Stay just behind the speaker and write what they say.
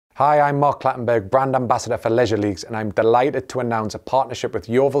Hi, I'm Mark Clattenburg, Brand Ambassador for Leisure Leagues, and I'm delighted to announce a partnership with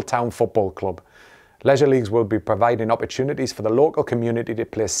Yeovil Town Football Club. Leisure Leagues will be providing opportunities for the local community to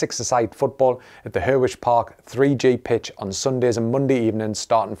play six-a-side football at the Herwich Park 3G pitch on Sundays and Monday evenings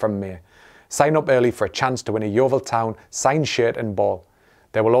starting from May. Sign up early for a chance to win a Yeovil Town signed shirt and ball.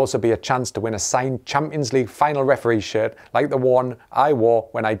 There will also be a chance to win a signed Champions League final referee shirt like the one I wore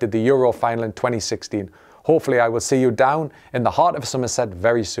when I did the Euro final in 2016. Hopefully I will see you down in the heart of Somerset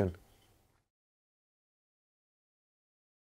very soon.